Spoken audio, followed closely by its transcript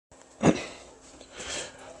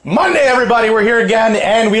Monday, everybody, we're here again,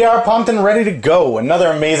 and we are pumped and ready to go. Another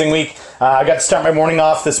amazing week. I got to start my morning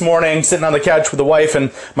off this morning, sitting on the couch with the wife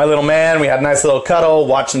and my little man. We had a nice little cuddle,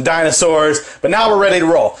 watched some dinosaurs, but now we're ready to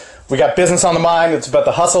roll. We got business on the mind. It's about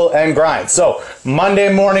the hustle and grind. So,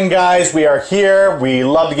 Monday morning, guys, we are here. We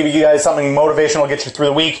love to give you guys something motivational, get you through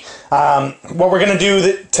the week. What we're going to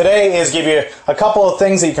do today is give you a couple of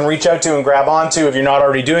things that you can reach out to and grab onto if you're not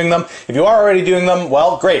already doing them. If you are already doing them,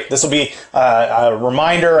 well, great. This will be a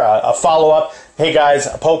reminder, a follow-up. Hey, guys,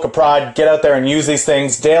 a poke, a prod. Get out there and use these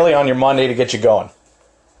things daily on your Monday to get you going.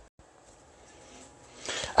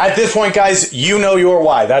 At this point, guys, you know your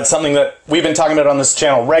why. That's something that we've been talking about on this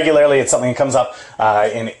channel regularly. It's something that comes up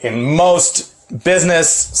in most business,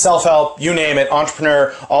 self-help, you name it,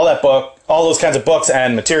 entrepreneur, all those kinds of books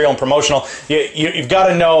and material and promotional. You've got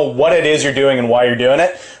to know what it is you're doing and why you're doing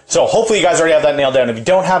it. So hopefully you guys already have that nailed down. If you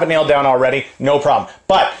don't have it nailed down already, no problem.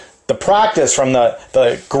 But the practice from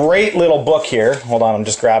the great little book here, hold on, I'm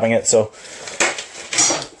just grabbing it. So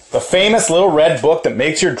the famous little red book that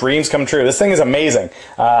makes your dreams come true. This thing is amazing.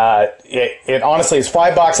 It honestly is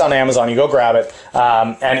 $5 on Amazon. You go grab it.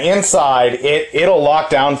 And inside, it'll lock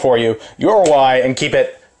down for you your why and keep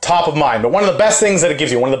it top of mind. But one of the best things that it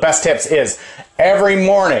gives you, one of the best tips is every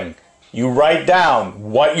morning you write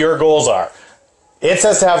down what your goals are. It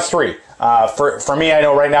says to have 3. For me, I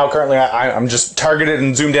know right now, currently, I'm just targeted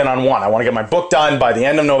and zoomed in on 1. I want to get my book done by the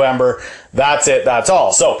end of November. That's it. That's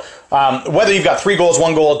all. So whether you've got 3 goals,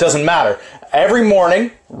 1 goal, it doesn't matter. Every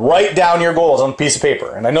morning, write down your goals on a piece of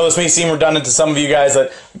paper. And I know this may seem redundant to some of you guys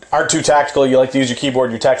that aren't too tactical. You like to use your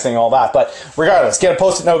keyboard, you're texting, all that. But regardless, get a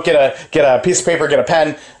Post-it note, get a piece of paper, get a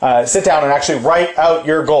pen, sit down and actually write out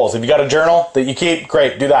your goals. If you got a journal that you keep,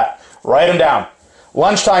 great, do that. Write them down.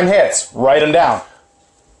 Lunchtime hits, write them down.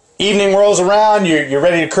 Evening rolls around, you're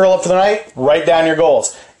ready to curl up for the night, write down your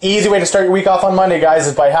goals. Easy way to start your week off on Monday, guys,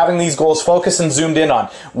 is by having these goals focused and zoomed in on.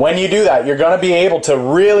 When you do that, you're going to be able to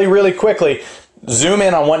really, really quickly zoom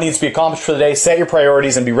in on what needs to be accomplished for the day, set your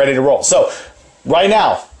priorities, and be ready to roll. So, right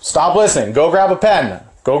now, stop listening. Go grab a pen.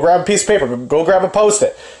 Go grab a piece of paper. Go grab a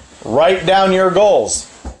Post-it. Write down your goals.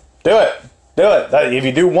 Do it. Do it. If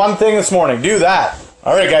you do one thing this morning, do that.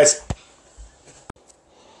 All right, guys.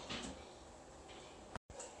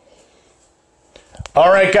 All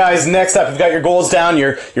right, guys, next up, you've got your goals down,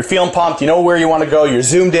 you're feeling pumped, you know where you want to go, you're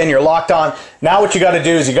zoomed in, you're locked on. Now what you got to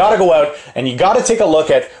do is you got to go out and you got to take a look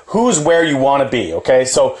at who's where you want to be, okay?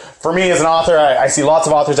 So for me as an author, I see lots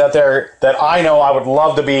of authors out there that I know I would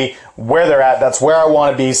love to be where they're at. That's where I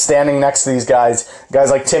want to be, standing next to these guys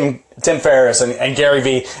like Tim Ferriss and Gary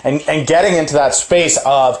Vee, and getting into that space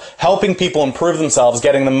of helping people improve themselves,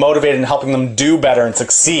 getting them motivated and helping them do better and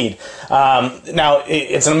succeed. Now,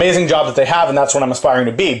 it's an amazing job that they have, and that's what I'm aspiring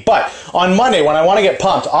to be. But on Monday, when I want to get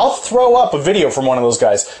pumped, I'll throw up a video from one of those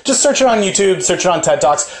guys. Just search it on YouTube, search it on TED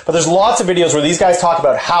Talks, but there's lots of videos where these guys talk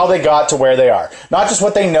about how they got to where they are. Not just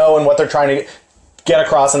what they know and what they're trying to get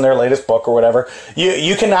across in their latest book or whatever.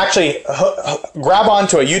 You can actually grab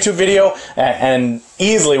onto a YouTube video and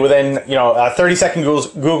easily within a 30-second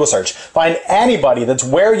Google search find anybody that's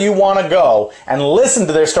where you want to go and listen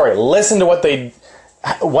to their story. Listen to what they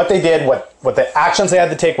did, what the actions they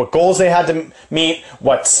had to take, what goals they had to meet,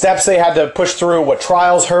 what steps they had to push through, what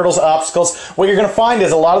trials, hurdles, obstacles. What you're going to find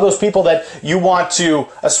is a lot of those people that you want to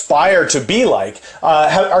aspire to be like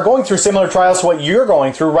are going through similar trials to what you're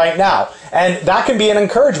going through right now. And that can be an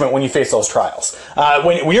encouragement when you face those trials.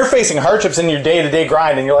 When you're facing hardships in your day-to-day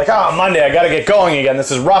grind and you're like, oh, Monday, I got to get going again.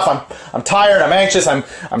 This is rough. I'm tired. I'm anxious.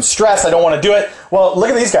 I'm stressed. I don't want to do it. Well, look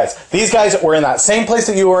at these guys. These guys were in that same place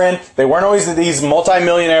that you were in. They weren't always these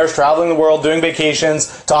multi-millionaires traveling the world, doing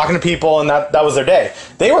vacations, talking to people, and that was their day.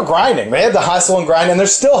 They were grinding. They had the hustle and grind, and they're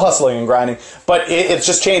still hustling and grinding, but it's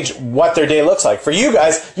just changed what their day looks like. For you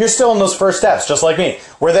guys, you're still in those first steps, just like me.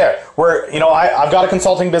 We're there. I've got a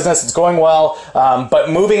consulting business. It's going well, but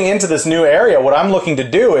moving into this new area, what I'm looking to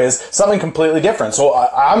do is something completely different. So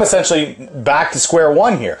I'm essentially back to square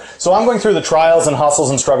one here. So I'm going through the trials and hustles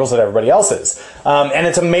and struggles that everybody else is. And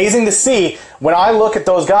it's amazing to see when I look at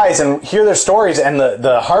those guys and hear their stories and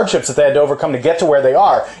the hardships that they had to overcome to get to where they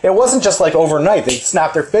are. It wasn't just like overnight. They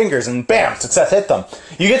snapped their fingers and bam, success hit them.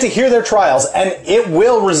 You get to hear their trials and it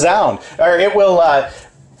will resound, or it will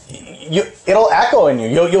it'll echo in you.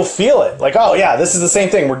 You'll feel it. Like, oh yeah, this is the same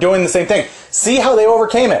thing. We're doing the same thing. See how they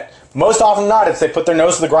overcame it. Most often not, it's they put their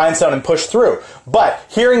nose to the grindstone and push through. But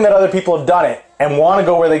hearing that other people have done it and want to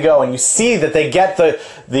go where they go, and you see that they get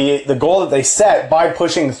the goal that they set by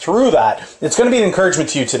pushing through that, it's going to be an encouragement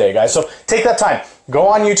to you today, guys. So take that time. Go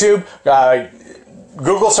on YouTube,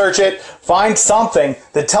 Google search it, find something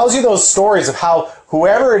that tells you those stories of how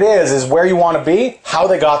whoever it is where you want to be, how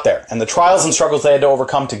they got there, and the trials and struggles they had to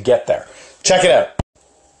overcome to get there. Check it out.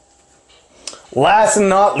 Last and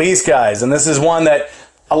not least, guys, and this is one that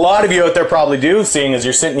a lot of you out there probably do, seeing as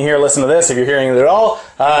you're sitting here listening to this, if you're hearing it at all,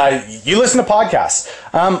 you listen to podcasts.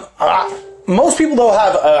 Most people don't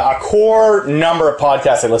have a core number of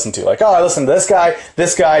podcasts they listen to. Like, oh, I listen to this guy,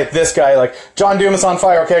 this guy, this guy. Like, John Dumas on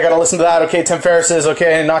fire. Okay, I got to listen to that. Okay, Tim Ferriss is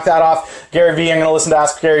okay. Knock that off. Gary Vee, I'm going to listen to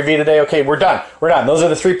Ask Gary Vee today. Okay, we're done. We're done. Those are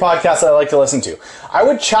the 3 podcasts that I like to listen to. I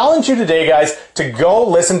would challenge you today, guys, to go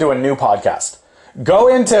listen to a new podcast.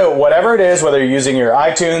 Go into whatever it is, whether you're using your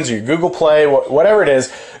iTunes, your Google Play, whatever it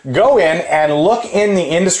is, go in and look in the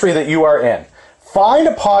industry that you are in. Find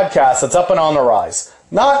a podcast that's up and on the rise.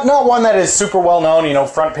 Not one that is super well known,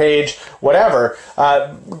 front page, whatever.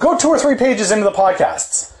 Go 2 or 3 pages into the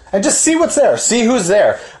podcasts and just see what's there. See who's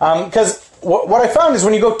there. Because what I found is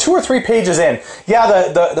when you go 2 or 3 pages in,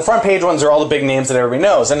 the front page ones are all the big names that everybody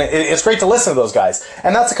knows. And it's great to listen to those guys.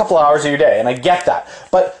 And that's a couple hours of your day. And I get that.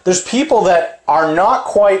 But there's people that are not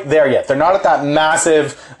quite there yet. They're not at that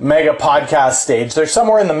massive mega podcast stage. They're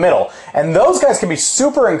somewhere in the middle. And those guys can be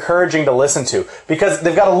super encouraging to listen to because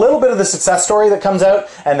they've got a little bit of the success story that comes out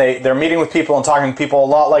and they're meeting with people and talking to people a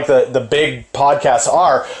lot like the big podcasts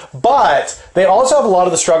are. But they also have a lot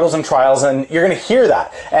of the struggles and trials, and you're going to hear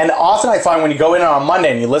that. And often I find when you go in on a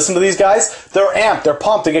Monday and you listen to these guys, they're amped, they're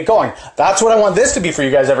pumped, they get going. That's what I want this to be for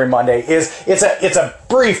you guys every Monday. It's a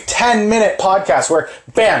brief 10-minute podcast where,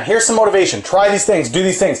 bam, here's some motivation. Try these things, do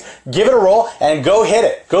these things, give it a roll, and go hit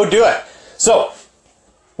it. Go do it. So,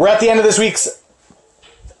 we're at the end of this week's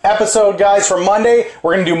episode, guys, for Monday.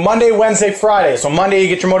 We're going to do Monday, Wednesday, Friday. So Monday, you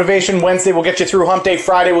get your motivation. Wednesday, we'll get you through hump day.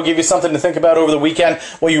 Friday, we'll give you something to think about over the weekend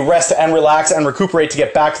while you rest and relax and recuperate to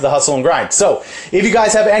get back to the hustle and grind. So, if you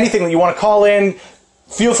guys have anything that you want to call in,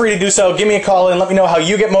 feel free to do so. Give me a call in. Let me know how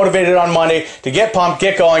you get motivated on Monday to get pumped,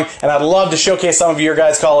 get going, and I'd love to showcase some of your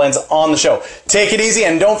guys' call-ins on the show. Take it easy,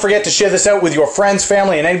 and don't forget to share this out with your friends,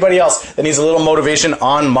 family, and anybody else that needs a little motivation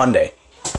on Monday.